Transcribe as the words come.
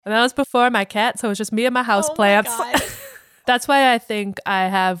And that was before my cat, so it was just me and my houseplants. Oh my God. That's why I think I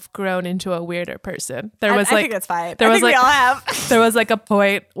have grown into a weirder person. I think that's fine. I think we all have. There was like a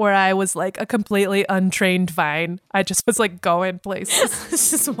point where I was like a completely untrained vine. I just was like going places.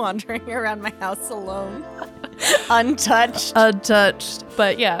 Just wandering around my house alone. Untouched.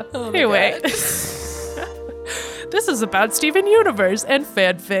 But yeah, Oh my anyway. God. This is about Steven Universe and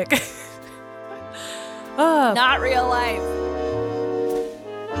fanfic. Oh, Not real life.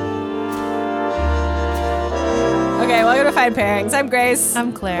 Okay, welcome to Fine Pairings. I'm Grace.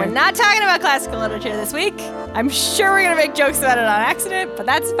 I'm Claire. We're not talking about classical literature this week. I'm sure we're going to make jokes about it on accident, but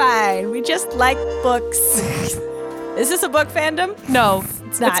that's fine. We just like books. Is this a book fandom? No,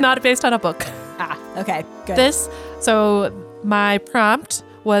 It's not. It's not based on a book. Ah, okay, good. So my prompt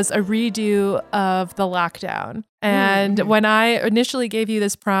was a redo of the lockdown. And when I initially gave you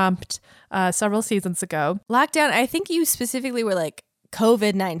this prompt several seasons ago, Lockdown, I think you specifically were like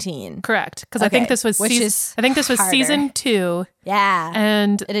COVID-19. correct, because I think this was which is harder. season 2, Yeah.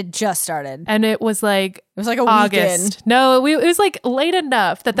 and It had just started. and it was like It was like a August. weekend. No, it was like late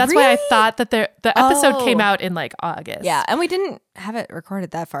enough that's why I Really? thought that the episode Oh. came out in like August. Yeah, and we didn't have it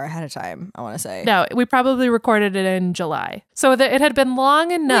recorded that far ahead of time, I want to say. No, we probably recorded it in July. So it had been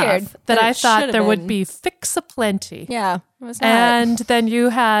long enough Weird that that I it thought should've there would been. be fix-a-plenty. Yeah, it was not. And then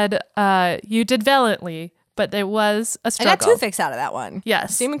you had, you did valiantly, but there was a I struggle. got 2 fix out of that one.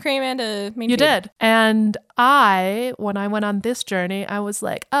 Yes. Steam and cream and a main You feed. did. And when I went on this journey, I was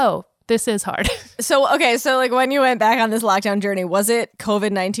like, oh, this is hard. So like when you went back on this lockdown journey, was it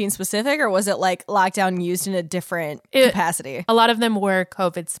COVID-19 specific or was it like lockdown used in a different capacity? A lot of them were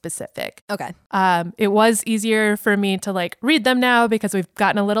COVID specific. Okay. It was easier for me to like read them now because we've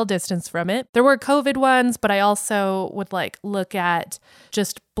gotten a little distance from it. There were COVID ones, but I also would like look at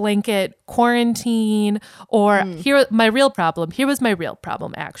just blanket quarantine or here was my real problem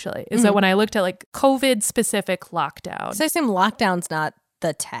actually, is that when I looked at like COVID specific lockdown, So I assume lockdown's not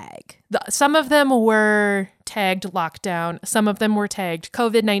the tag. some of them were tagged lockdown. Some of them were tagged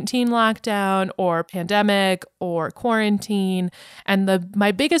COVID-19 lockdown or pandemic or quarantine. And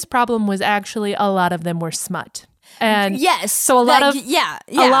my biggest problem was actually a lot of them were smut. And Yes. so a lot yeah.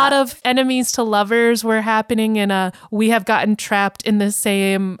 of enemies to lovers were happening in we have gotten trapped in the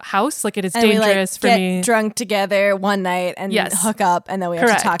same house. Like it is And we, like, dangerous for get me. drunk together one night and Yes. hook up, and then we have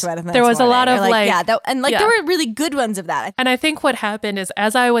Correct. to talk about it. The There next was a lot morning. of, Or, like- yeah, yeah. there were really good ones of that. And I think what happened is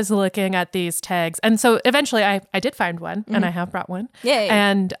as I was looking at these tags, and so eventually I did find one and I have brought one. Yay.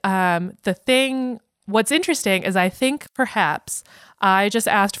 And what's interesting is I think perhaps I just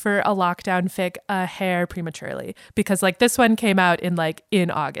asked for a lockdown fic a hair prematurely because like this one came out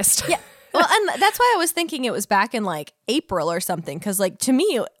in August. Yeah. Well, and that's why I was thinking it was back in like April or something, because like to me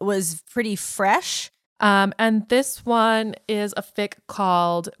it was pretty fresh. And this one is a fic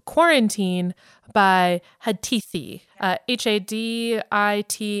called Quarantine by Hadithi, Haditthi.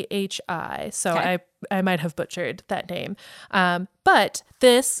 So Okay. I might have butchered that name. But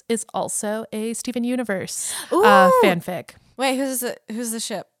this is also a Steven Universe fanfic. Wait, who's the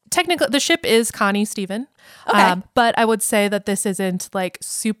ship? Technically, the ship is Connie Steven. Okay. But I would say that this isn't like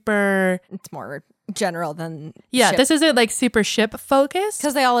super. It's more general than This isn't like super ship focused.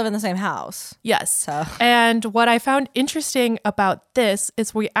 because they all live in the same house. Yes. So. And what I found interesting about this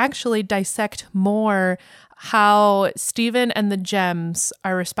is we actually dissect more how Steven and the Gems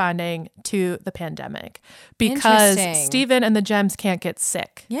are responding to the pandemic because Interesting. Steven and the Gems can't get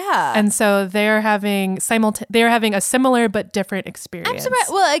sick. Yeah. And so they're having a similar but different experience. I'm surprised.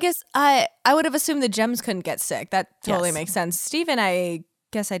 Well, I guess I would have assumed the Gems couldn't get sick. That totally Yes. makes sense. Steven, I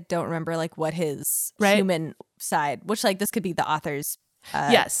guess I don't remember like what his Right. human side, which like this could be the author's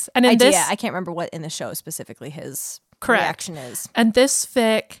Yes. And in idea. this I can't remember what in the show specifically his Correct. reaction is. and this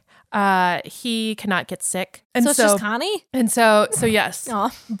fic he cannot get sick. And So it's just Connie? And so yes.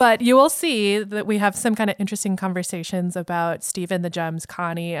 Aw. But you will see that we have some kind of interesting conversations about Steven, the Gems,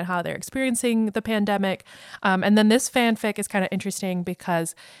 Connie, and how they're experiencing the pandemic. And then this fanfic is kind of interesting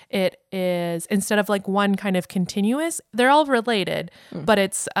because it is, instead of like one kind of continuous, they're all related, but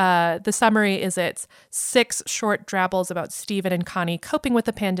it's the summary is it's 6 short drabbles about Steven and Connie coping with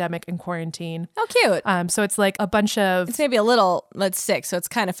the pandemic and quarantine. Oh, cute. So it's like a bunch of It's maybe a little, let's 6, so it's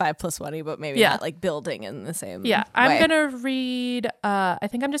kind of 5 plus 1, but maybe Yeah. not like building in the same Yeah, way. I'm going to read, I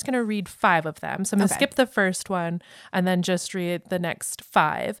think I'm just going to read 5 of them. So I'm going to Okay. skip the first one and then just read the next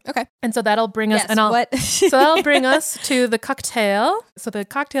 5. Okay. And so that'll bring us, Yes, what? so that'll bring us to the cocktail. So the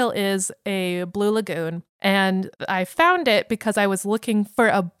cocktail is a Blue Lagoon. And I found it because I was looking for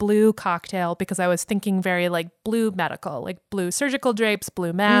a blue cocktail because I was thinking very like blue medical, like blue surgical drapes,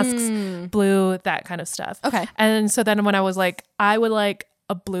 blue masks, blue, that kind of stuff. Okay. And so then when I was like, I would like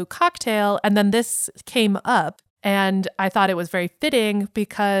a blue cocktail. And then this came up. And I thought it was very fitting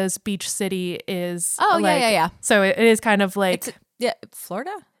because Beach City is yeah. So it is kind of like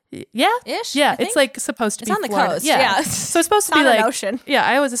Florida? Yeah. Ish? Yeah. It's like supposed to be on the Florida. coast. Yeah. So it's supposed to be on an like ocean. Yeah,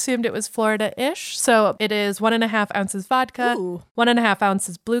 I always assumed it was Florida-ish. So it is 1.5 ounces vodka, Ooh. 1.5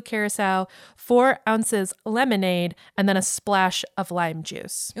 ounces blue curacao, 4 ounces lemonade, and then a splash of lime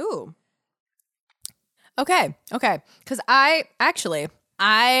juice. Ooh. Okay. Because I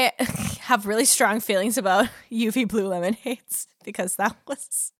have really strong feelings about UV blue lemonades because that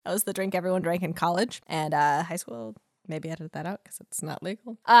was the drink everyone drank in college and high school. Maybe edit that out because it's not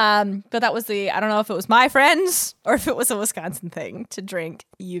legal. But that was I don't know if it was my friends or if it was a Wisconsin thing to drink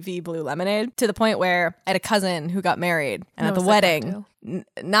UV blue lemonade to the point where I had a cousin who got married and at the wedding,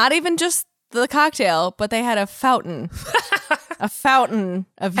 not even just the cocktail, but they had a fountain. A fountain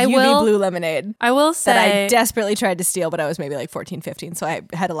of UV blue lemonade. I will say that I desperately tried to steal, but I was maybe like 14, 15. So I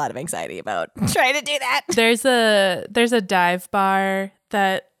had a lot of anxiety about trying to do that. There's a dive bar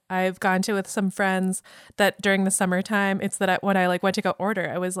that I've gone to with some friends that during the summertime, it's that when I like went to go order,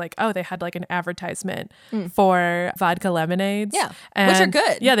 I was like, oh, they had like an advertisement for vodka lemonades. Yeah. And which are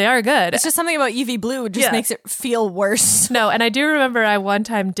good. Yeah, they are good. It's just something about UV blue just makes it feel worse. No, and I do remember I one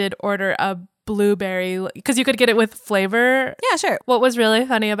time did order a blueberry because you could get it with flavor. Yeah, sure. What was really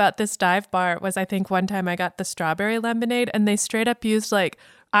funny about this dive bar was I think one time I got the strawberry lemonade and they straight up used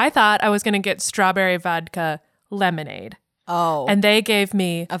I thought I was going to get strawberry vodka lemonade. Oh. And they gave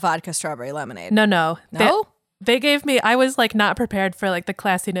me a vodka strawberry lemonade. No. No? They gave me, I was like not prepared for like the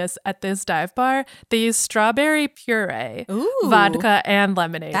classiness at this dive bar. They used strawberry puree, vodka, and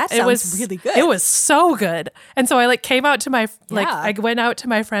lemonade. That sounds really good. It was so good. And so I like came out to I went out to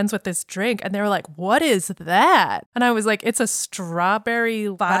my friends with this drink and they were like, what is that? And I was like, it's a strawberry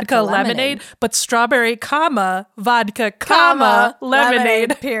vodka lemonade, but strawberry, vodka,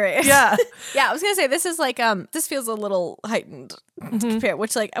 lemonade. Period. Yeah. Yeah, I was going to say, this is like, this feels a little heightened compared,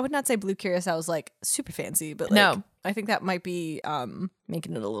 which like, I would not say blue curacao is like super fancy, but like, no, I think that might be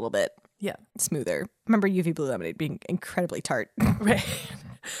making it a little bit smoother. Remember UV blue lemonade being incredibly tart. Right.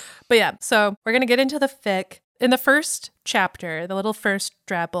 But yeah, so we're going to get into the fic. In the first chapter, the little first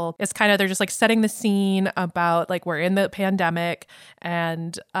drabble is kind of, they're just like setting the scene about like we're in the pandemic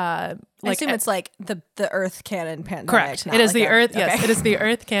and I assume it's like the Earth canon pandemic. Correct. It is the Earth. Yes, it is the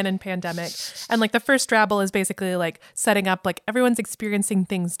Earth canon pandemic. And like the first drabble is basically like setting up like everyone's experiencing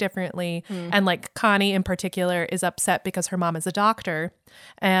things differently. And like Connie in particular is upset because her mom is a doctor.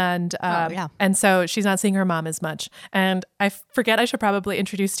 And and so she's not seeing her mom as much. And I forget I should probably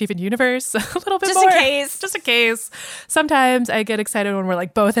introduce Steven Universe a little bit more. Just in case. Sometimes I get excited when we're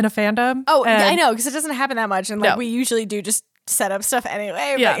like both in a fandom. Oh, yeah, I know, because it doesn't happen that much. And like we usually do just set up stuff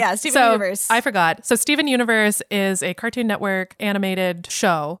anyway. But yeah, Steven Universe. I forgot. So Steven Universe is a Cartoon Network animated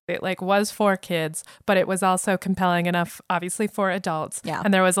show. It like was for kids, but it was also compelling enough, obviously, for adults. Yeah.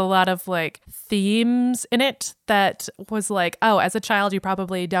 And there was a lot of like themes in it that was like, oh, as a child, you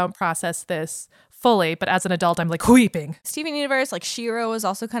probably don't process this fully, but as an adult, I'm like weeping. Steven Universe, like She-Ra, was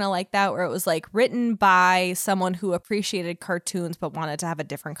also kind of like that, where it was like written by someone who appreciated cartoons but wanted to have a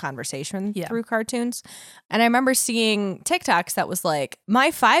different conversation through cartoons. And I remember seeing TikToks that was like, my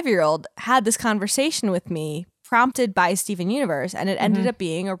 5-year-old had this conversation with me prompted by Steven Universe, and it ended up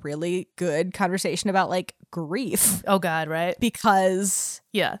being a really good conversation about like grief. Oh God, right? Because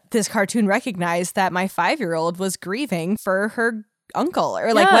this cartoon recognized that my 5-year-old was grieving for her uncle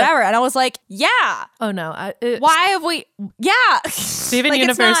or like whatever, and I was like, oh no, why have we Steven like,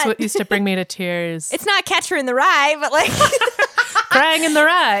 Universe used to bring me to tears. It's not Catcher in the Rye, but like crying in the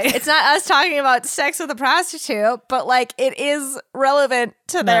rye. It's not us talking about sex with a prostitute, but like it is relevant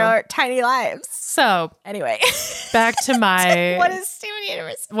to their tiny lives. So anyway, back to my what is Steven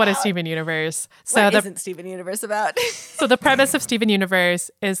Universe about? What is Steven Universe? So what isn't Steven Universe about? So the premise of Steven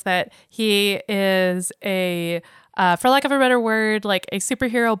Universe is that he is a for lack of a better word, like a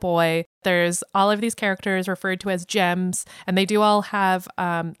superhero boy. There's all of these characters referred to as gems, and they do all have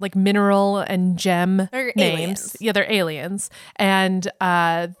like mineral and gem names. Aliens. Yeah, they're aliens. And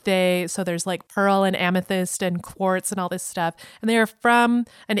so there's like pearl and amethyst and quartz and all this stuff. And they are from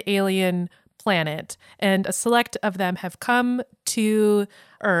an alien planet, and a select of them have come to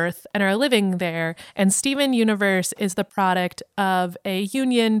Earth and are living there. And Steven Universe is the product of a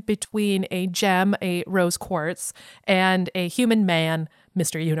union between a gem, a rose quartz, and a human man,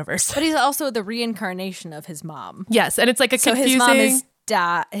 Mr. Universe. But he's also the reincarnation of his mom. Yes, and it's like a confusing... his mom is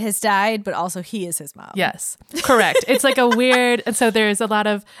has died, but also he is his mom. Yes, correct. It's like a weird, and so there's a lot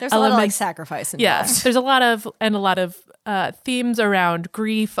of There's a lot of like sacrifice involved. Yeah, there's a lot of themes around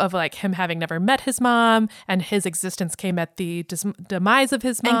grief of like him having never met his mom, and his existence came at the demise of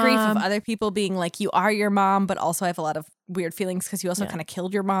his mom. And grief of other people being like, you are your mom, but also I have a lot of weird feelings because you also kind of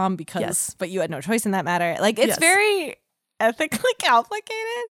killed your mom but you had no choice in that matter. Like, it's very ethically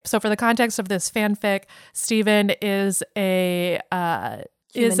complicated. So for the context of this fanfic, Stephen is a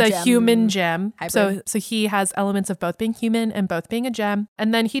human gem. So he has elements of both being human and both being a gem.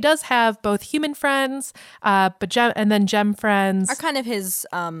 And then he does have both human friends, but gem friends are kind of his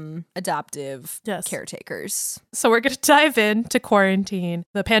adoptive caretakers. So we're going to dive into quarantine.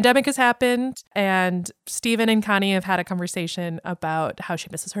 The pandemic has happened, and Stephen and Connie have had a conversation about how she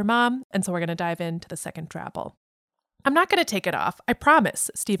misses her mom. And so we're going to dive into the second drabble. I'm not going to take it off, I promise,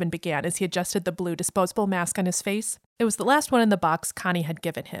 Stephen began as he adjusted the blue disposable mask on his face. It was the last one in the box Connie had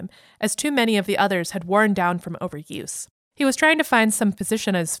given him, as too many of the others had worn down from overuse. He was trying to find some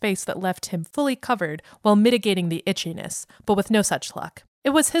position on his face that left him fully covered while mitigating the itchiness, but with no such luck.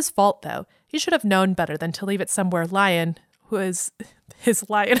 It was his fault, though. He should have known better than to leave it somewhere who is his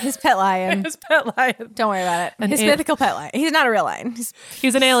lion. His pet lion. His pet lion. Don't worry about it. His mythical pet lion. He's not a real lion.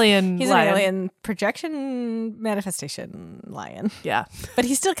 He's an alien He's lion. An alien projection manifestation lion. Yeah. But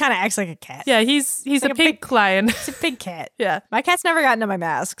he still kind of acts like a cat. Yeah, he's like a pink lion. He's a big cat. Yeah. My cat's never gotten to my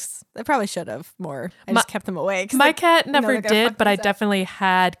masks. They probably should have more. I just kept them away. My cat never did, but I definitely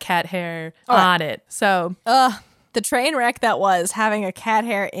had cat hair on it. So... the train wreck that was having a cat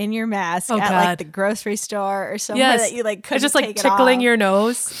hair in your mask at like the grocery store or somewhere that you like couldn't it's just like tickling your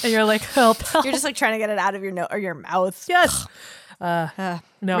nose and you're like, help. You're just like trying to get it out of your nose or your mouth. Yes. No,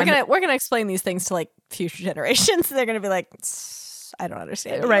 we're gonna explain these things to like future generations. They're gonna be like, I don't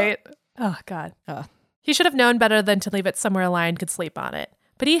understand. Right. Oh God. He should have known better than to leave it somewhere a lion could sleep on it.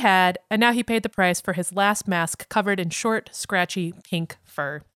 But he had, and now he paid the price for his last mask covered in short, scratchy, pink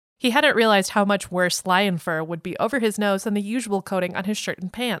fur. He hadn't realized how much worse lion fur would be over his nose than the usual coating on his shirt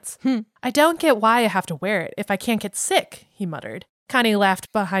and pants. I don't get why I have to wear it if I can't get sick, he muttered. Connie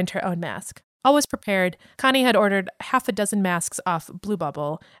laughed behind her own mask. Always prepared, Connie had ordered 6 masks off Blue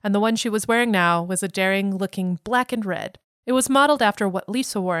Bubble, and the one she was wearing now was a daring-looking black and red. It was modeled after what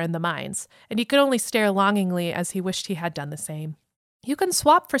Lisa wore in the mines, and he could only stare longingly as he wished he had done the same. You can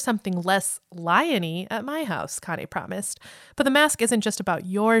swap for something less lion-y at my house, Connie promised. But the mask isn't just about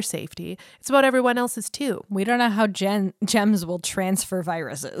your safety. It's about everyone else's, too. We don't know how gems will transfer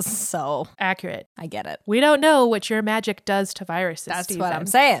viruses, so... Accurate. I get it. We don't know what your magic does to viruses, That's Stephen. what I'm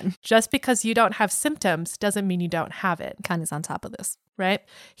saying. Just because you don't have symptoms doesn't mean you don't have it. Connie's on top of this. Right?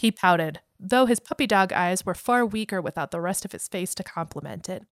 He pouted, though his puppy dog eyes were far weaker without the rest of his face to complement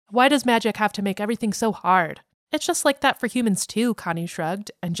it. Why does magic have to make everything so hard? It's just like that for humans too, Connie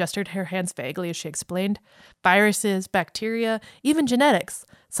shrugged and gestured her hands vaguely as she explained. Viruses, bacteria, even genetics.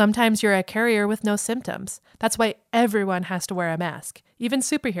 Sometimes you're a carrier with no symptoms. That's why everyone has to wear a mask, even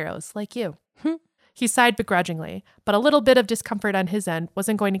superheroes like you. He sighed begrudgingly, but a little bit of discomfort on his end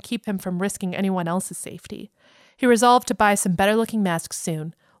wasn't going to keep him from risking anyone else's safety. He resolved to buy some better-looking masks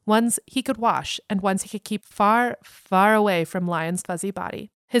soon, ones he could wash and ones he could keep far, far away from Lion's fuzzy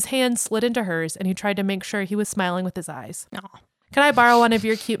body. His hand slid into hers, and he tried to make sure he was smiling with his eyes. Can I borrow one of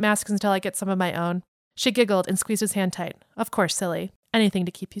your cute masks until I get some of my own? She giggled and squeezed his hand tight. Of course, silly. Anything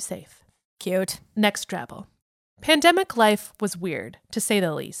to keep you safe. Cute. Next drabble. Pandemic life was weird, to say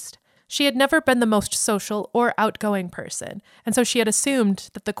the least. She had never been the most social or outgoing person, and so she had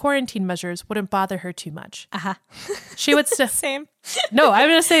assumed that the quarantine measures wouldn't bother her too much. She would still... Same. No, I'm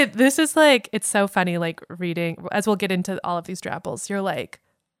going to say this is like, it's so funny, like reading, as we'll get into all of these drabbles, you're like,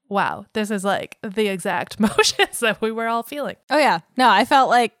 wow, this is like the exact motions that we were all feeling. Oh, yeah. No, I felt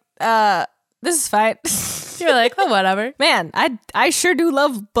like, this is fine. You're like, oh, whatever. Man, I sure do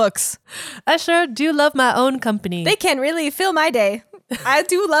love books. I sure do love my own company. They can really fill my day. I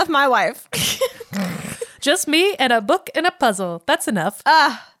do love my wife. Just me and a book and a puzzle. That's enough.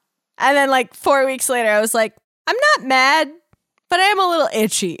 And then like 4 weeks later, I was like, I'm not mad, but I am a little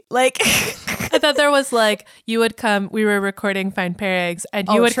itchy. Like... I thought there was like, you would come, we were recording Fine Pear Eggs, and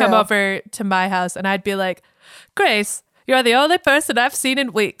you would come over to my house, and I'd be like, Grace, you're the only person I've seen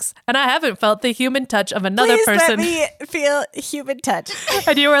in weeks, and I haven't felt the human touch of another person. Please let me feel human touch.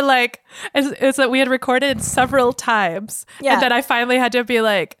 And you were like, it's that we had recorded several times, and then I finally had to be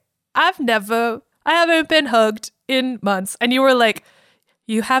like, I haven't been hugged in months, and you were like,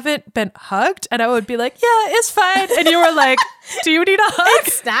 you haven't been hugged? And I would be like, yeah, it's fine. And you were like, do you need a hug?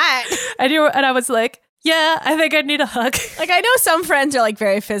 It's not. And I was like, yeah, I think I need a hug. Like, I know some friends are like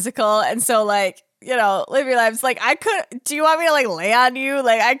very physical. And so like, live your lives. Like, do you want me to like lay on you?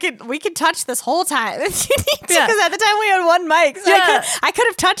 Like, we could touch this whole time if you need to, because at the time we had one mic. So I could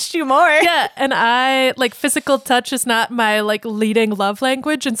have touched you more. Yeah. And I, like, physical touch is not my, like, leading love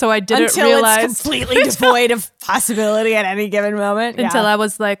language. And so I didn't realize. It's completely devoid of possibility at any given moment. Until I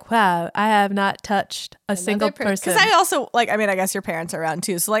was like, wow, I have not touched a single person. Because I also, like, I mean, I guess your parents are around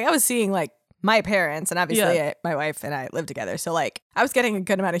too. So, like, I was seeing, like, my parents, and obviously my wife and I live together. So, like, I was getting a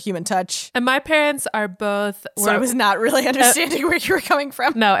good amount of human touch. And my parents are both... So I was not really understanding where you were coming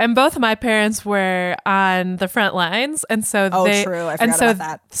from. No, and both of my parents were on the front lines. And so true. I forgot about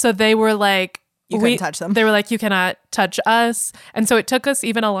that. So they were like... You couldn't touch them. They were like, you cannot touch us. And so it took us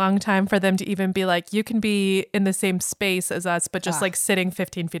even a long time for them to even be like, you can be in the same space as us, but just like sitting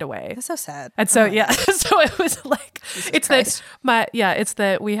 15 feet away. That's so sad. And so, so it was like, Christ. it's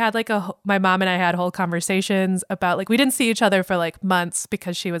that we had like my mom and I had whole conversations about like, we didn't see each other for like months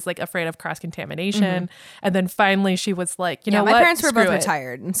because she was like afraid of cross-contamination. Mm-hmm. And then finally she was like, you know what? My parents were both Screw it.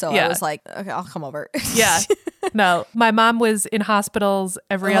 retired. And so I was like, okay, I'll come over. Yeah. No, my mom was in hospitals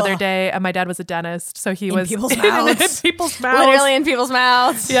every other day and my dad was a dentist. So he was people's mouths. in people's mouths. Literally in people's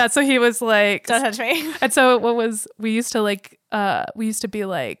mouths. Yeah. So he was like, don't touch me. And so we used to be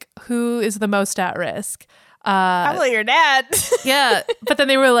like, who is the most at risk? Probably your dad. Yeah. But then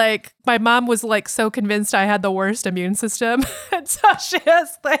they were like, my mom was like so convinced I had the worst immune system. And so she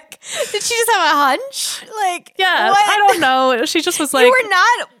was like, did she just have a hunch? Like, yeah, what? I don't know. She just was like, you were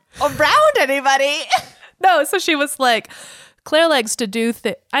not around anybody. No. So she was like, Claire likes to do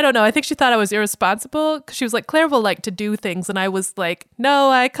things. I don't know. I think she thought I was irresponsible because she was like, Claire will like to do things. And I was like, no,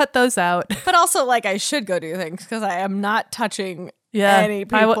 I cut those out. But also like I should go do things because I am not touching any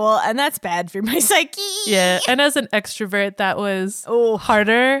people. And that's bad for my psyche. Yeah. And as an extrovert, that was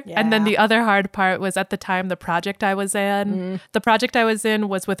harder. Yeah. And then the other hard part was at the time, the project I was in. The project I was in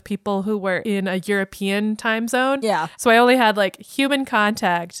was with people who were in a European time zone. Yeah. So I only had like human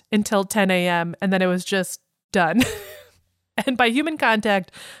contact until 10 a.m. And then it was just done. And by human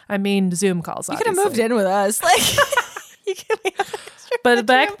contact, I mean Zoom calls. You could have moved in with us, like. You could but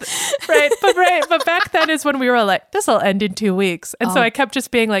back then is when we were like, this will end in 2 weeks, and so I kept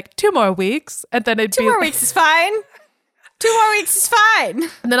just being like 2 more weeks, and then it'd 2 more weeks is fine. 2 more weeks is fine.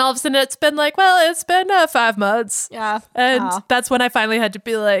 And then all of a sudden it's been like, well, it's been 5 months. Yeah. And that's when I finally had to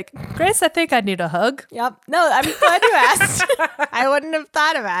be like, Grace, I think I need a hug. Yep. No, I'm glad you asked. I wouldn't have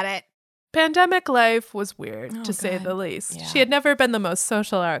thought about it. Pandemic life was weird, to say the least. Yeah. She had never been the most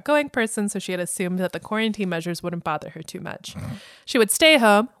social or outgoing person, so she had assumed that the quarantine measures wouldn't bother her too much. She would stay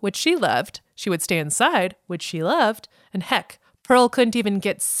home, which she loved. She would stay inside, which she loved. And heck, Pearl couldn't even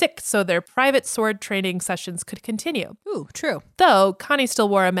get sick, so their private sword training sessions could continue. Ooh, true. Though Connie still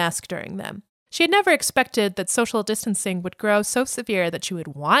wore a mask during them. She had never expected that social distancing would grow so severe that she would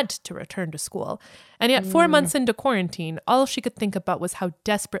want to return to school. And yet 4 months into quarantine, all she could think about was how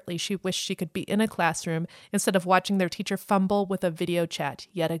desperately she wished she could be in a classroom instead of watching their teacher fumble with a video chat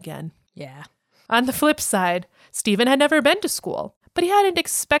yet again. Yeah. On the flip side, Stephen had never been to school, but he hadn't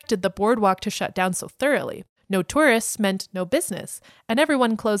expected the boardwalk to shut down so thoroughly. No tourists meant no business, and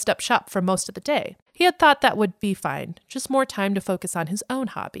everyone closed up shop for most of the day. He had thought that would be fine, just more time to focus on his own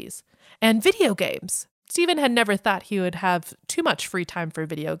hobbies. And video games. Stephen had never thought he would have too much free time for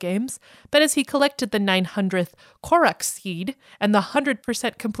video games, but as he collected the 900th Korok seed and the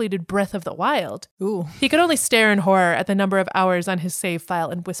 100% completed Breath of the Wild, he could only stare in horror at the number of hours on his save file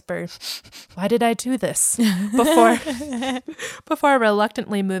and whisper, why did I do this? Before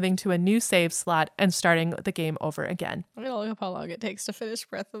reluctantly moving to a new save slot and starting the game over again. I'm going to look up how long it takes to finish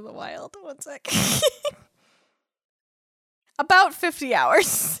Breath of the Wild. 1 sec. About 50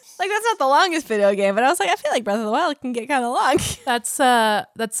 hours. Like, that's not the longest video game, but I was like, I feel like Breath of the Wild can get kind of long. That's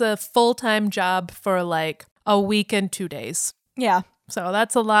a full-time job for like a week and 2 days. Yeah. So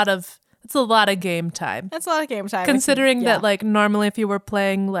that's a lot of game time. That's a lot of game time. Considering that like normally if you were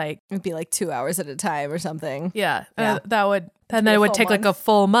playing like it'd be like 2 hours at a time or something. Yeah. That would it would take like a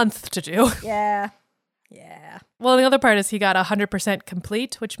full month to do. Yeah. Yeah. Well, the other part is he got 100%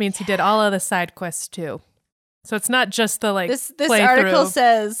 complete, which means he did all of the side quests too. So it's not just the like this article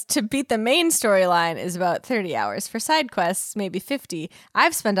says to beat the main storyline is about 30 hours. For side quests, maybe 50.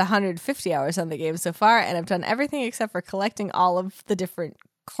 I've spent 150 hours on the game so far, and I've done everything except for collecting all of the different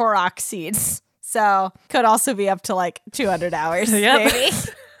Korok seeds. So could also be up to like 200 hours, maybe.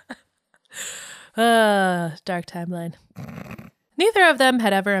 Dark timeline. Neither of them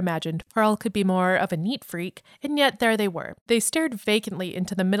had ever imagined Pearl could be more of a neat freak, and yet there they were. They stared vacantly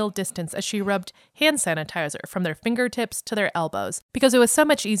into the middle distance as she rubbed hand sanitizer from their fingertips to their elbows, because it was so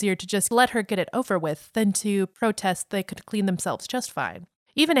much easier to just let her get it over with than to protest they could clean themselves just fine.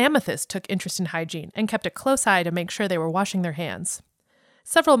 Even Amethyst took interest in hygiene and kept a close eye to make sure they were washing their hands.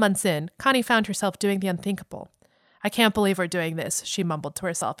 Several months in, Connie found herself doing the unthinkable. I can't believe we're doing this, she mumbled to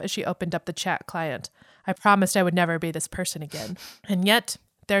herself as she opened up the chat client. I promised I would never be this person again. And yet,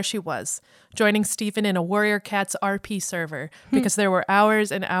 there she was, joining Stephen in a Warrior Cats RP server because there were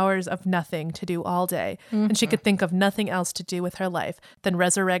hours and hours of nothing to do all day, and she could think of nothing else to do with her life than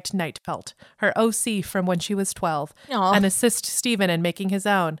resurrect Nightfelt, her OC from when she was 12, and assist Stephen in making his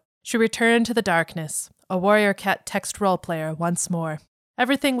own. She returned to the darkness, a Warrior Cat text role player once more.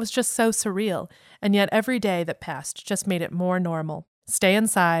 Everything was just so surreal, and yet every day that passed just made it more normal. Stay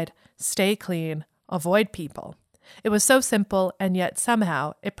inside, stay clean, avoid people. It was so simple, and yet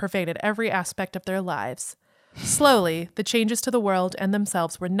somehow it pervaded every aspect of their lives. Slowly, the changes to the world and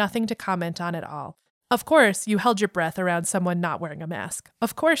themselves were nothing to comment on at all. Of course, you held your breath around someone not wearing a mask.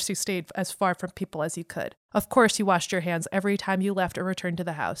 Of course, you stayed as far from people as you could. Of course, you washed your hands every time you left or returned to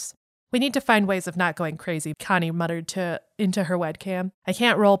the house. We need to find ways of not going crazy, Connie muttered into her webcam. I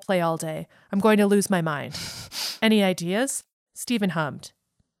can't role play all day. I'm going to lose my mind. Any ideas? Stephen hummed.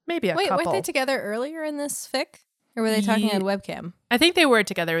 Maybe a couple. Wait, weren't they together earlier in this fic? Or were they talking on webcam? I think they were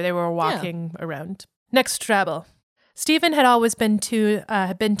together. They were walking around. Next trouble. Stephen had always been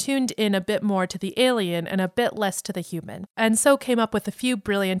tuned in a bit more to the alien and a bit less to the human, and so came up with a few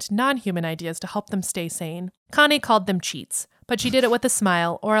brilliant non-human ideas to help them stay sane. Connie called them cheats, but she did it with a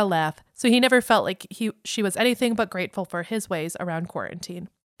smile or a laugh, so he never felt like she was anything but grateful for his ways around quarantine.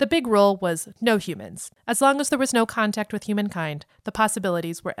 The big rule was no humans. As long as there was no contact with humankind, the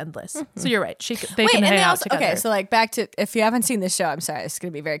possibilities were endless. So you're right. They can hang out together. Okay, so like back to, if you haven't seen this show, I'm sorry, it's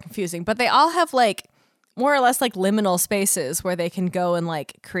going to be very confusing, but they all have like more or less like liminal spaces where they can go and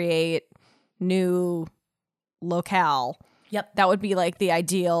like create new locale. Yep. That would be like the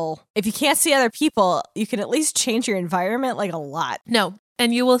ideal. If you can't see other people, you can at least change your environment like a lot. No.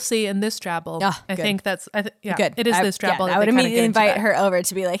 And you will see in this Drabble. Oh, I think that's good. It is this Drabble. I would immediately invite her over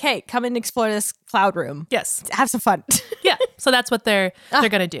to be like, "Hey, come and explore this cloud room. Yes, have some fun." Yeah. So that's what they're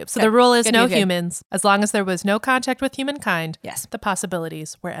going to do. So the rule is no humans. As long as there was no contact with humankind, yes, the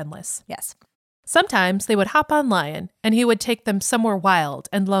possibilities were endless. Yes. Sometimes they would hop on Lion, and he would take them somewhere wild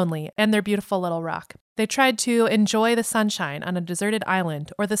and lonely and their beautiful little rock. They tried to enjoy the sunshine on a deserted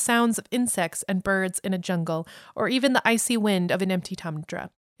island, or the sounds of insects and birds in a jungle, or even the icy wind of an empty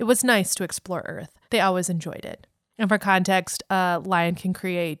tundra. It was nice to explore Earth. They always enjoyed it. And for context, Lion can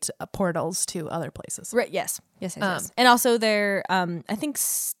create portals to other places. Right. Yes. And also their, I think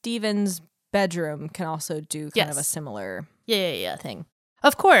Steven's bedroom can also do kind of a similar thing.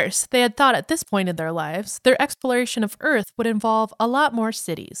 Of course, they had thought at this point in their lives, their exploration of Earth would involve a lot more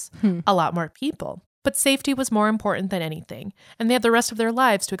cities, a lot more people. But safety was more important than anything, and they had the rest of their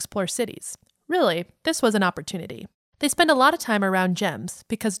lives to explore cities. Really, this was an opportunity. They spent a lot of time around Gems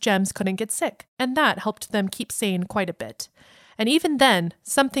because Gems couldn't get sick, and that helped them keep sane quite a bit. And even then,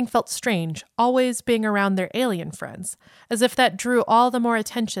 something felt strange, always being around their alien friends, as if that drew all the more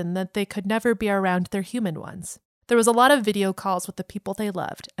attention that they could never be around their human ones. There was a lot of video calls with the people they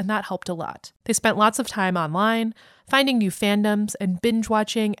loved, and that helped a lot. They spent lots of time online, finding new fandoms and binge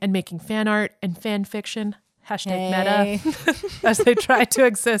watching and making fan art and fan fiction, #meta, as they tried to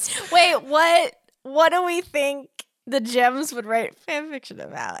exist. Wait, what do we think the Gems would write fan fiction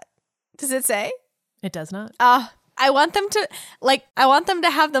about? Does it say? It does not. I want them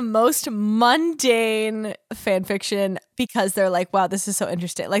to have the most mundane fan fiction because they're like, wow, this is so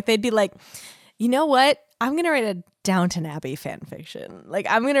interesting. Like they'd be like, you know what? I'm going to write a Downton Abbey fan fiction. Like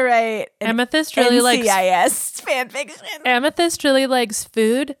I'm going to write Amethyst really NCIS fan fiction. Amethyst really likes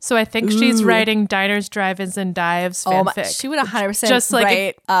food, so I think she's writing diners, drive-ins, and dives fanfic. She would 100% just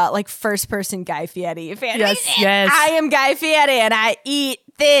write like first-person Guy Fieri fan fiction. Yes. I am Guy Fieri and I eat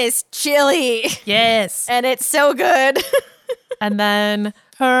this chili. Yes. And it's so good. And then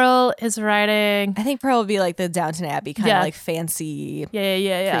Pearl is writing. I think Pearl would be like the Downton Abbey kind of like fancy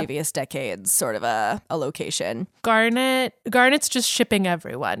previous decades sort of a location. Garnet's just shipping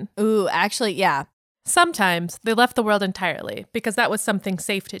everyone. Ooh, actually, yeah. Sometimes they left the world entirely because that was something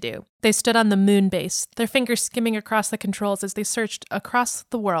safe to do. They stood on the moon base, their fingers skimming across the controls as they searched across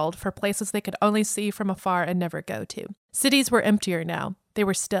the world for places they could only see from afar and never go to. Cities were emptier now. They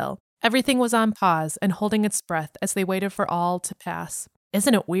were still. Everything was on pause and holding its breath as they waited for all to pass.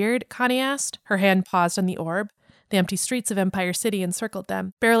 Isn't it weird? Connie asked. Her hand paused on the orb. The empty streets of Empire City encircled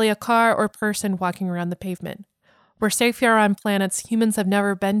them. Barely a car or person walking around the pavement. We're safer on planets humans have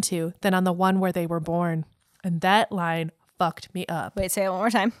never been to than on the one where they were born. And that line fucked me up. Wait, say it one more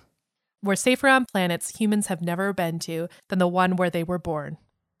time. We're safer on planets humans have never been to than the one where they were born.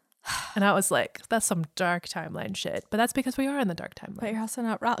 And I was like, that's some dark timeline shit. But that's because we are in the dark timeline. But you're also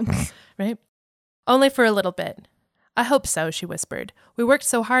not wrong. Right? Only for a little bit. I hope so, she whispered. We worked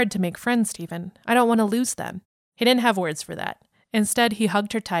so hard to make friends, Stephen. I don't want to lose them. He didn't have words for that. Instead, he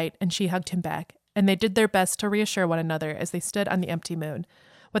hugged her tight and she hugged him back, and they did their best to reassure one another as they stood on the empty moon.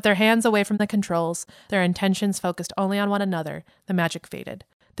 With their hands away from the controls, their intentions focused only on one another, the magic faded.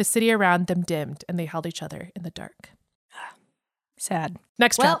 The city around them dimmed, and they held each other in the dark. Sad.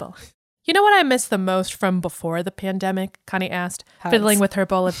 Next travel. You know what I miss the most from before the pandemic? Connie asked, Hugs. fiddling with her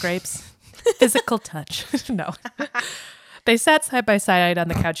bowl of grapes. Physical touch. No. They sat side by side on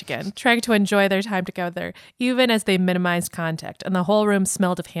the couch again, trying to enjoy their time together, even as they minimized contact, and the whole room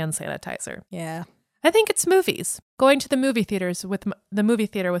smelled of hand sanitizer. Yeah. I think it's movies. Going to the movie theater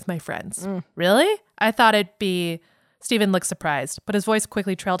with my friends. Really? I thought it'd be... Stephen looked surprised, but his voice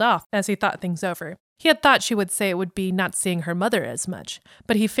quickly trailed off as he thought things over. He had thought she would say it would be not seeing her mother as much,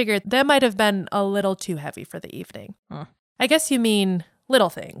 but he figured that might have been a little too heavy for the evening. I guess you mean little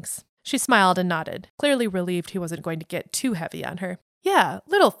things. She smiled and nodded, clearly relieved he wasn't going to get too heavy on her. Yeah,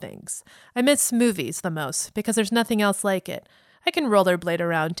 little things. I miss movies the most because there's nothing else like it. I can rollerblade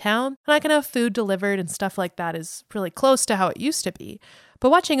around town, and I can have food delivered and stuff like that is really close to how it used to be.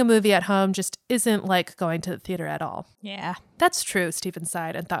 But watching a movie at home just isn't like going to the theater at all. Yeah. That's true, Stephen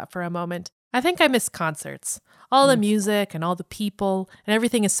sighed and thought for a moment. I think I miss concerts. All the music and all the people, and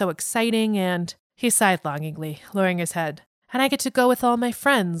everything is so exciting, and... He sighed longingly, lowering his head. And I get to go with all my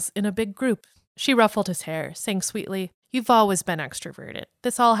friends in a big group. She ruffled his hair, saying sweetly, You've always been extroverted.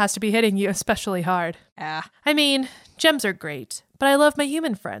 This all has to be hitting you especially hard. Yeah. I mean, gems are great, but I love my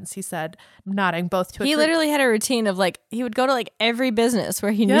human friends, he said, nodding both to a He group. literally had a routine of like, he would go to like every business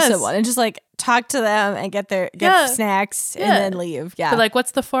where he knew Yes. someone and just like talk to them and get Yeah. snacks and Yeah. then leave. Yeah. But like,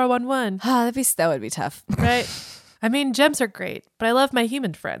 what's the 411? That would be tough. Right? I mean, gems are great, but I love my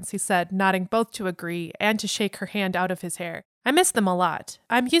human friends, he said, nodding both to agree and to shake her hand out of his hair. I miss them a lot.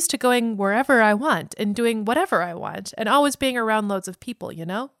 I'm used to going wherever I want and doing whatever I want and always being around loads of people, you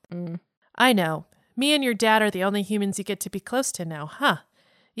know? I know. Me and your dad are the only humans you get to be close to now, huh?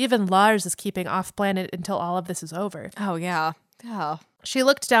 Even Lars is keeping off planet until all of this is over. Oh, yeah. Oh. She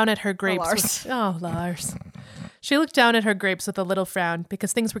looked down at her grapes. Lars. Lars. She looked down at her grapes with a little frown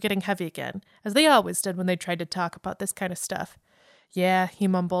because things were getting heavy again, as they always did when they tried to talk about this kind of stuff. Yeah, he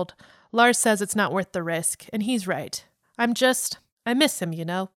mumbled. Lars says it's not worth the risk, and he's right. I miss him, you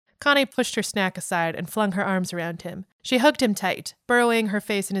know. Connie pushed her snack aside and flung her arms around him. She hugged him tight, burrowing her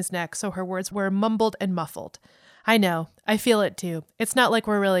face in his neck so her words were mumbled and muffled. I know. I feel it too. It's not like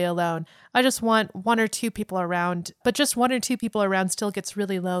we're really alone. I just want one or two people around, but just one or two people around still gets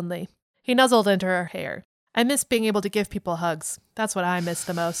really lonely. He nuzzled into her hair. I miss being able to give people hugs. That's what I miss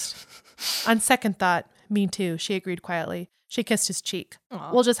the most. On second thought, me too, she agreed quietly. She kissed his cheek.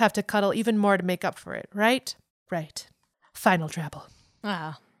 Aw. We'll just have to cuddle even more to make up for it, right? Right. Final travel.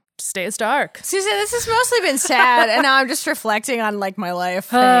 Wow. Stays dark. Susan, this has mostly been sad, and now I'm just reflecting on like my life.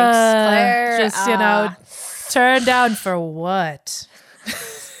 Thanks, Claire. Just, turned down for what?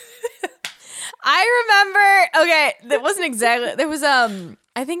 I remember. Okay, that wasn't exactly. There was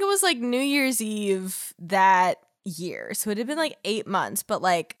I think it was like New Year's Eve that year, so it had been like 8 months, but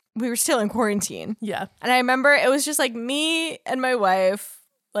like we were still in quarantine. Yeah. And I remember it was just like me and my wife,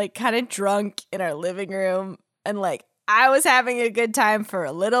 like kind of drunk in our living room, and like I was having a good time for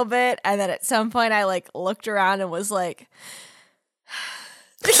a little bit, and then at some point I like looked around and was like.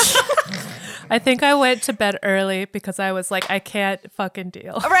 I think I went to bed early because I was like, I can't fucking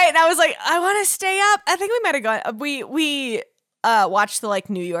deal. Right, and I was like, I want to stay up. I think we might have gone. We watched the like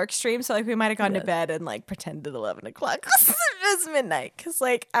New York stream, so like we might have gone to bed and like pretended 11 o'clock it was midnight because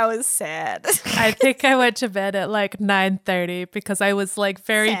like I was sad. I think I went to bed at like 9:30 because I was like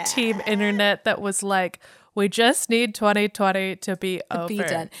very Sad. team internet that was like, we just need 2020 to be over. Be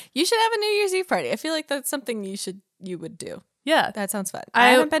done. You should have a New Year's Eve party. I feel like that's something you would do. Yeah. That sounds fun. I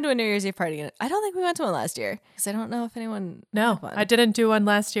haven't been to a New Year's Eve party. I don't think we went to one last year because I don't know if anyone. No, had one. I didn't do one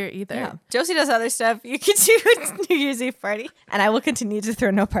last year either. Yeah. Josie does other stuff. You can do a New Year's Eve party, and I will continue to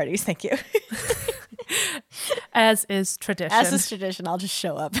throw no parties. Thank you. As is tradition. As is tradition, I'll just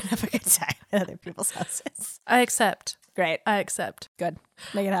show up and have a good time at other people's houses. I accept. Great. I accept. Good.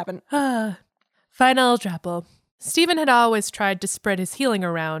 Make it happen. Final drabble. Stephen had always tried to spread his healing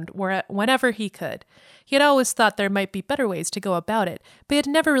around whenever he could. He had always thought there might be better ways to go about it, but he had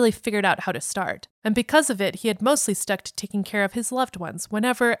never really figured out how to start. And because of it, he had mostly stuck to taking care of his loved ones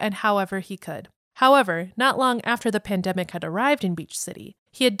whenever and however he could. However, not long after the pandemic had arrived in Beach City,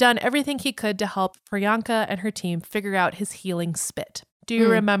 he had done everything he could to help Priyanka and her team figure out his healing spit. Do you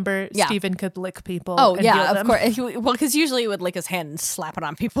remember Yeah. Stephen could lick people? Oh, and heal yeah, of them? course. Well, because usually he would lick his hand and slap it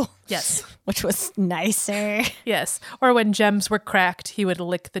on people. Yes. Which was nicer. Yes. Or when gems were cracked, he would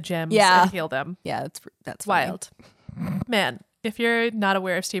lick the gems Yeah. and heal them. Yeah, that's funny. Wild. Man, if you're not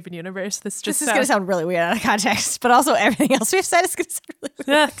aware of Steven Universe, this This is going to sound really weird out of context, but also everything else we've said is going to sound really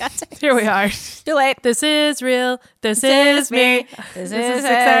weird out of context. Here we are. Too late. This is real. This is me. This is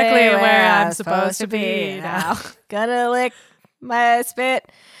exactly where I'm supposed to be now. Gonna lick my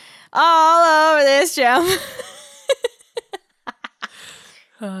spit all over this gem.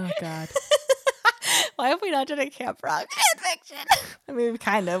 Oh, God. Why have we not done a Camp Rock fiction? I mean,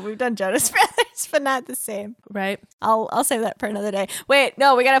 we've done Jonas Brothers, but not the same. Right? I'll save that for another day. Wait,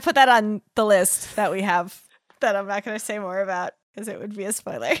 no, we gotta put that on the list that we have that I'm not gonna say more about because it would be a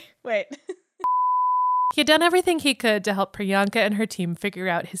spoiler. Wait. He had done everything he could to help Priyanka and her team figure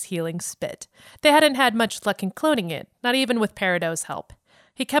out his healing spit. They hadn't had much luck in cloning it, not even with Peridot's help.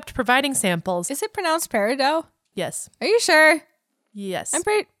 He kept providing samples. Is it pronounced Peridot? Yes. Are you sure? Yes.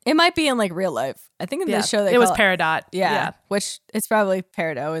 It might be in like real life. I think in this show it was Peridot. Yeah. Which it's probably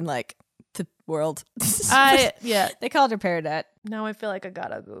Peridot in like the world. Yeah. They called her Peridot. Now I feel like I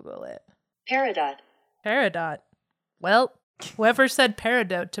gotta Google it. Peridot. Peridot. Well, whoever said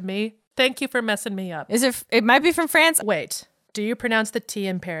Peridot to me, thank you for messing me up. It might be from France. Wait, do you pronounce the T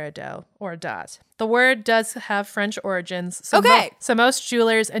in peridot or dot? The word does have French origins. So Okay. So most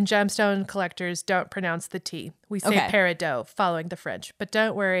jewelers and gemstone collectors don't pronounce the T. We say peridot, following the French. But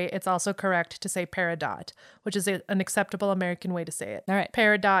don't worry, it's also correct to say peridot, which is an acceptable American way to say it. All right.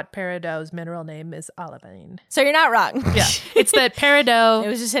 Peridot's mineral name is olivine. So you're not wrong. Yeah, it's that peridot. It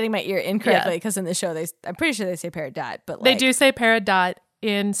was just hitting my ear incorrectly because in the show I'm pretty sure they say Peridot, but They do say peridot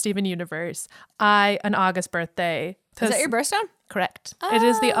in Steven Universe. An August birthday. Is that your birthstone? Correct. It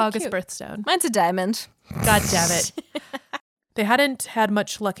is the Oh, August cute. birthstone. Mine's a diamond. God damn it. They hadn't had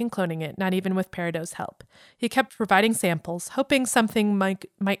much luck in cloning it, not even with Peridot's help. He kept providing samples, hoping something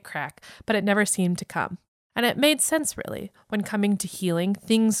might crack, but it never seemed to come. And it made sense, really. When coming to healing,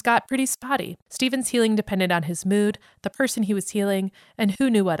 things got pretty spotty. Steven's healing depended on his mood, the person he was healing, and who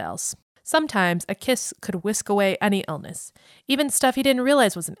knew what else. Sometimes a kiss could whisk away any illness, even stuff he didn't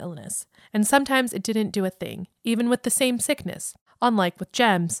realize was an illness. And sometimes it didn't do a thing, even with the same sickness. Unlike with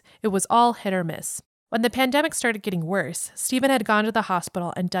gems, it was all hit or miss. When the pandemic started getting worse, Steven had gone to the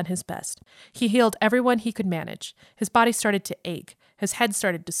hospital and done his best. He healed everyone he could manage. His body started to ache. His head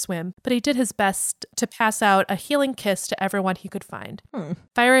started to swim, but he did his best to pass out a healing kiss to everyone he could find.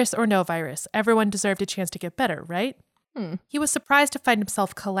 Virus or no virus, everyone deserved a chance to get better, right? He was surprised to find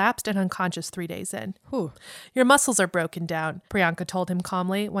himself collapsed and unconscious 3 days in. Your muscles are broken down, Priyanka told him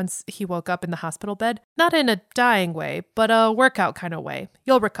calmly once he woke up in the hospital bed. Not in a dying way, but a workout kind of way.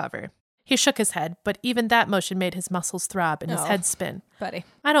 You'll recover. He shook his head, but even that motion made his muscles throb and his head spin. Buddy.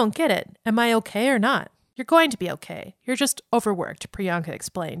 I don't get it. Am I okay or not? You're going to be okay. You're just overworked, Priyanka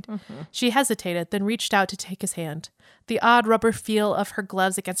explained. She hesitated, then reached out to take his hand. The odd rubber feel of her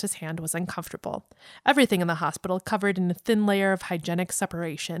gloves against his hand was uncomfortable. Everything in the hospital covered in a thin layer of hygienic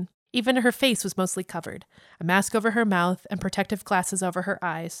separation. Even her face was mostly covered, a mask over her mouth and protective glasses over her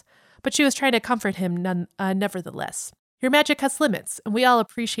eyes. But she was trying to comfort him nevertheless. Your magic has limits, and we all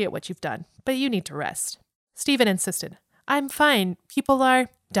appreciate what you've done, but you need to rest. Steven insisted. I'm fine. People are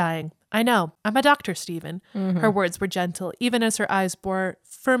dying. I know. I'm a doctor, Steven. Her words were gentle, even as her eyes bore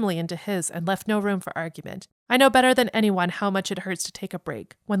firmly into his and left no room for argument. I know better than anyone how much it hurts to take a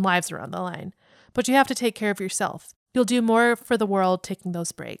break when lives are on the line. But you have to take care of yourself. You'll do more for the world taking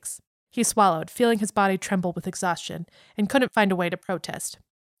those breaks. He swallowed, feeling his body tremble with exhaustion, and couldn't find a way to protest.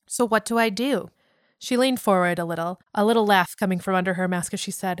 So what do I do? She leaned forward a little laugh coming from under her mask as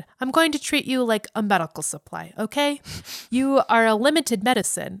she said, I'm going to treat you like a medical supply, okay? You are a limited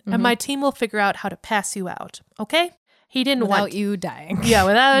medicine, and my team will figure out how to pass you out, okay? He didn't Without you dying. Yeah,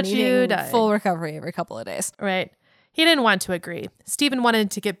 without Needing you dying. full recovery every couple of days. Right. He didn't want to agree. Steven wanted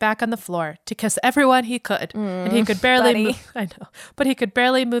to get back on the floor, to kiss everyone he could, and he could barely move. I know, but he could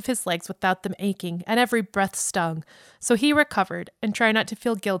barely move his legs without them aching, and every breath stung. So he recovered and tried not to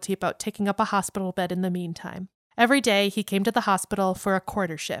feel guilty about taking up a hospital bed in the meantime. Every day he came to the hospital for a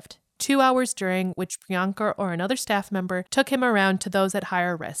quarter shift, 2 hours during which Priyanka or another staff member took him around to those at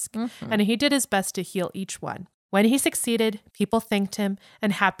higher risk, and he did his best to heal each one. When he succeeded, people thanked him,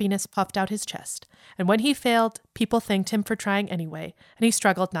 and happiness puffed out his chest. And when he failed, people thanked him for trying anyway, and he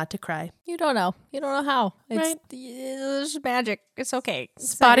struggled not to cry. You don't know. You don't know how. Right. It's magic. It's okay.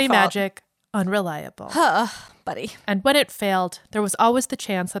 It's Spotty magic, unreliable. Buddy. And when it failed, there was always the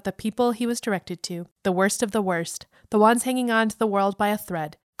chance that the people he was directed to, the worst of the worst, the ones hanging on to the world by a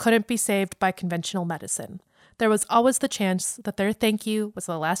thread, couldn't be saved by conventional medicine. There was always the chance that their thank you was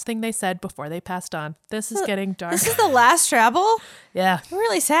the last thing they said before they passed on. This is getting dark. This is the last travel? Yeah. I'm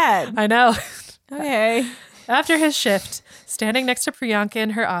really sad. I know. Okay. After his shift, standing next to Priyanka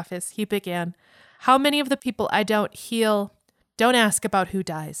in her office, he began, "How many of the people I don't heal? Don't ask about who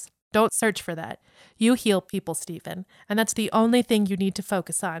dies. Don't search for that. You heal people, Stephen, and that's the only thing you need to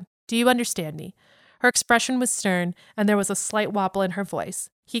focus on. Do you understand me?" Her expression was stern, and there was a slight wobble in her voice.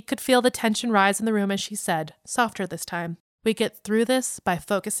 He could feel the tension rise in the room as she said, softer this time, "We get through this by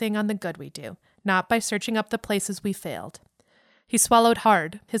focusing on the good we do, not by searching up the places we failed." He swallowed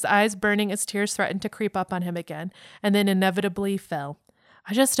hard, his eyes burning as tears threatened to creep up on him again, and then inevitably fell.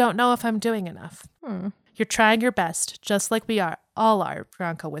 "I just don't know if I'm doing enough." "You're trying your best, just like we all are,"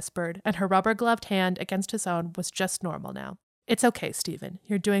 Priyanka whispered, and her rubber-gloved hand against his own was just normal now. "It's okay, Stephen.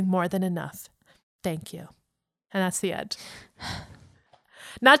 You're doing more than enough. Thank you." And that's the end.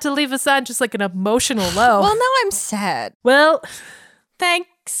 Not to leave us on just like an emotional low. Well, now I'm sad. Well,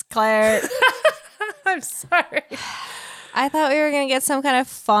 Thanks, Claire. I'm sorry. I thought we were going to get some kind of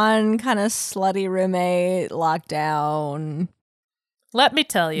fun, kind of slutty roommate lockdown. Let me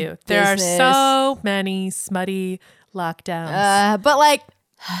tell you, there are Business. so many smutty lockdowns. But like,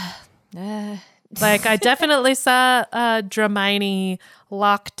 Like, I definitely saw Dramini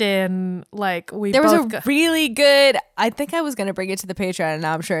locked in. Like, we there was both a really good, I think I was going to bring it to the Patreon, and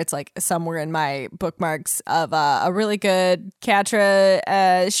now I'm sure it's like somewhere in my bookmarks of a really good Katra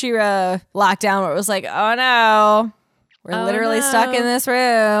Shira lockdown where it was like, oh no, we're literally stuck in this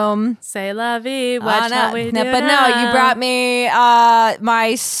room. Say la vie, watch how we do But no, you brought me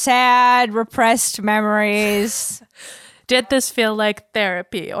my sad, repressed memories. Did this feel like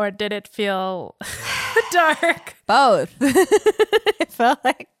therapy, or did it feel dark? Both. It felt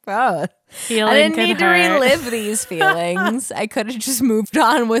like both. Healing I didn't can need to hurt. relive these feelings. I could have just moved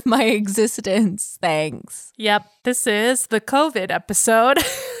on with my existence. Thanks. Yep, this is the COVID episode.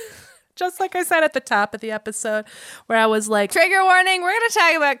 Just like I said at the top of the episode, where I was like, Trigger warning, we're going to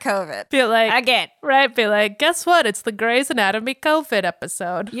talk about COVID. be like, Again. right? Be like, guess what? It's the Grey's Anatomy COVID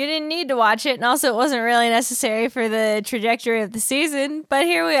episode. You didn't need to watch it, and also it wasn't really necessary for the trajectory of the season, but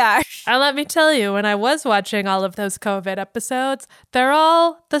here we are. And let me tell you, when I was watching all of those COVID episodes, they're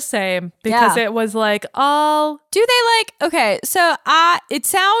all the same because Yeah. it was like all Do they like, okay, so it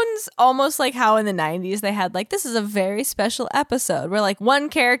sounds almost like how in the 90s they had like, this is a very special episode where like one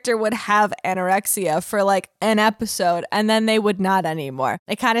character would have anorexia for like an episode and then they would not anymore.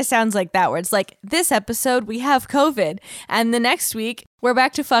 It kind of sounds like that where it's like, this episode we have COVID and the next week we're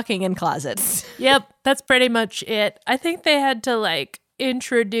back to fucking in closets. Yep, that's pretty much it. I think they had to like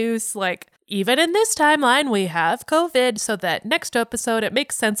introduce like, even in this timeline, we have COVID, so that next episode it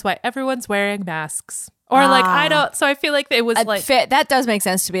makes sense why everyone's wearing masks. Or like, I don't, so I feel like it was like, That does make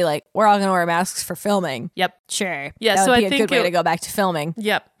sense to be like, we're all going to wear masks for filming. yep, Sure. Yeah, That so would be I a think good way it- to go back to filming.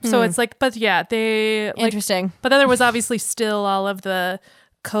 yep. So it's like, but yeah, they like, Interesting. but then there was obviously still all of the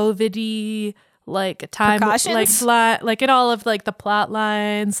COVID-y like time Precautions? like in all of like the plot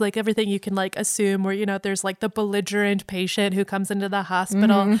lines, like everything you can like assume where, you know, there's like the belligerent patient who comes into the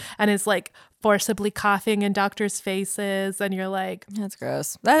hospital and is like forcibly coughing in doctors' faces, and you're like, That's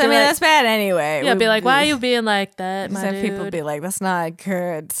gross. I Be mean, like- that's bad anyway. yeah, be like, why are you being like that, Just my have people dude? be like, that's not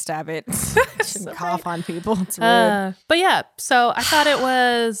good. Stop it. Shouldn't cough on people. It's rude. But yeah, so I thought it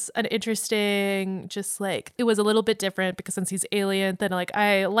was an interesting, just like, it was a little bit different because since he's alien, then like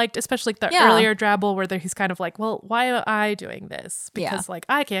I liked especially the Yeah. earlier Drabble where he's kind of like, well, why am I doing this? Because like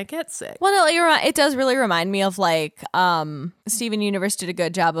I can't get sick. Well, no, you're right. It does really remind me of like Steven Universe did a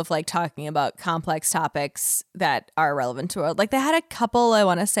good job of like talking about complex topics that are relevant to the world. Like they had a couple, I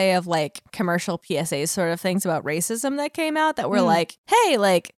want to say, of like commercial PSAs sort of things about racism that came out that were like, hey,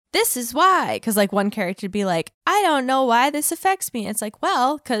 like this is why. Because like one character would be like, I don't know why this affects me. It's like,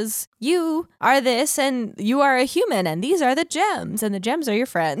 well, because you are this and you are a human and these are the gems and the gems are your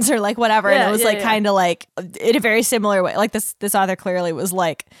friends or like whatever. Yeah, and it was yeah, like yeah. kind of like in a very similar way. Like this author clearly was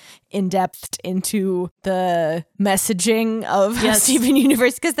like in depth into the messaging of Yes. Steven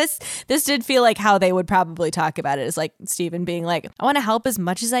Universe, because this did feel like how they would probably talk about it, is like Steven being like, I want to help as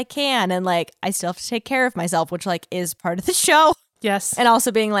much as I can and like I still have to take care of myself, which like is part of the show. Yes. And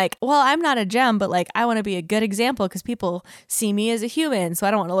also being like, well, I'm not a gem, but like I want to be a good example because people see me as a human, so I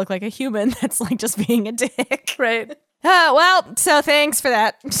don't want to look like a human that's like just being a dick. Right. Well, so thanks for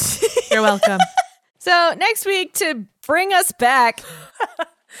that. You're welcome. So next week to bring us back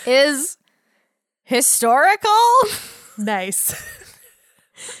is historical. Nice.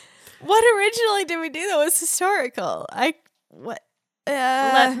 What originally did we do that was historical? What?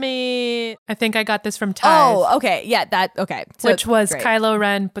 I think I got this from Tithe. Oh, okay. Yeah, okay. So, which was great. Kylo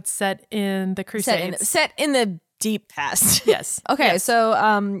Ren, but set in the Crusades. Set in the deep past. Yes. Okay, Yes. so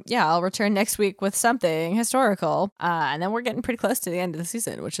I'll return next week with something historical, and then we're getting pretty close to the end of the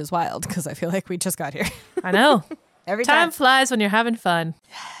season, which is wild because I feel like we just got here. I know. Every Time time. flies when you're having fun.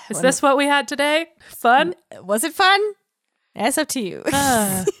 Is this what we had today? Fun? Was it fun? That's up to you.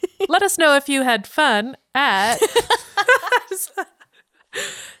 Let us know if you had fun at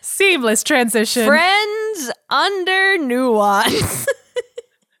seamless transition. Friends under nuance.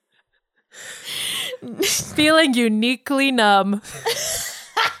 Feeling uniquely numb.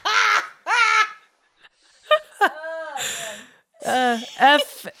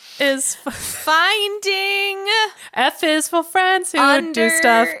 F is Finding F is for friends who Under- do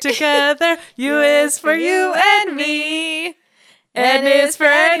stuff together. U is for you and me. N is for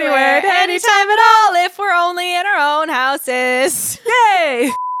anywhere, and anytime at all, if we're only in our own houses. Yay!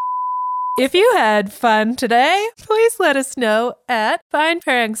 If you had fun today, please let us know at Fine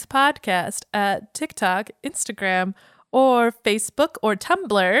Pairings Podcast at TikTok, Instagram, or Facebook or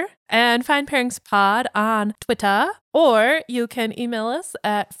Tumblr, and Fine Pairings Pod on Twitter, or you can email us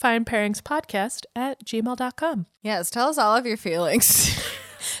at finepairingspodcast@gmail.com. Yes, tell us all of your feelings.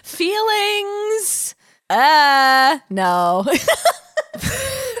 Feelings? No.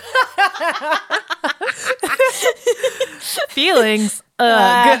 Feelings?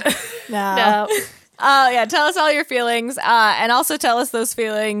 Ugh. No. Oh, yeah. Tell us all your feelings. And also tell us those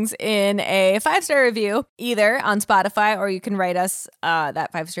feelings in a 5-star review, either on Spotify, or you can write us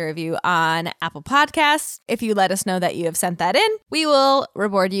that 5-star review on Apple Podcasts. If you let us know that you have sent that in, we will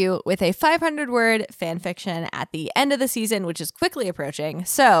reward you with a 500-word fan fiction at the end of the season, which is quickly approaching.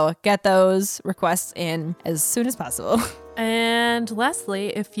 So get those requests in as soon as possible. And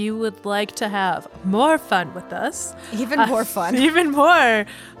lastly, if you would like to have more fun with us, Even more fun. even more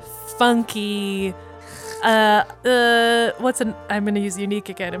funky, I'm going to use unique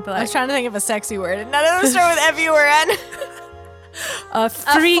again and be I like, was trying to think of a sexy word, and none of them start with F-U-R-N. A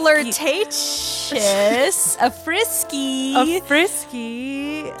flirtatious, a frisky,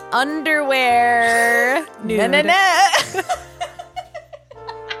 underwear. Nude. No. no.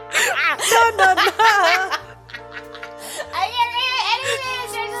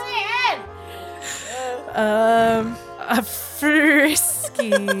 A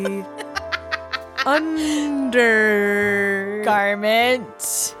frisky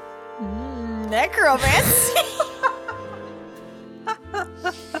Garment. Necromancy.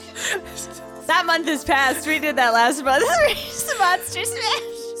 That month has passed. We did that last month. Monster Smash.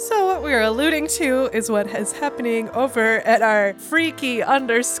 So what we're alluding to is what is happening over at our freaky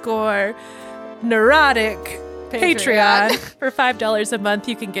 _ neurotic Patreon. For $5 a month,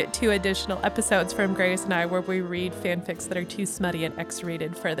 you can get 2 additional episodes from Grace and I where we read fanfics that are too smutty and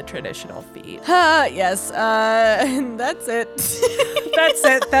X-rated for the traditional feed. Yes. That's it. That's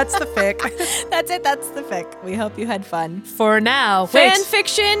it. That's the fic. That's it. That's the fic. We hope you had fun. For now, Fan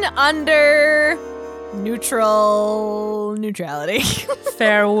fiction under neutrality.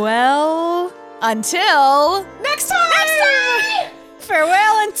 Farewell. Until next time.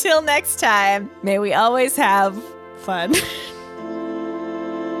 Farewell until next time. May we always have fun.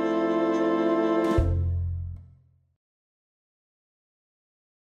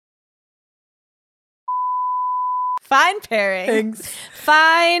 Fine pairing. Thanks.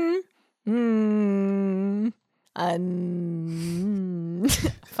 Fine.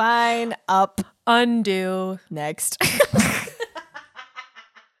 Fine up. Undo. Next.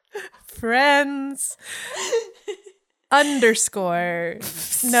 Friends. _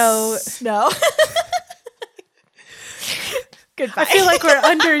 No. Goodbye. I feel like we're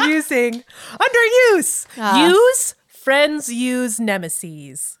underuse. Use. Friends use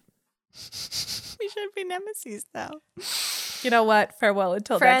nemesis. We should be nemesis, though. You know what? Farewell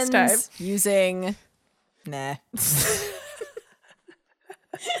until Friends next time. using. Nah.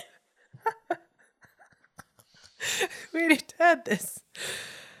 We already had this.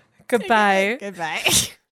 Goodbye. Goodbye.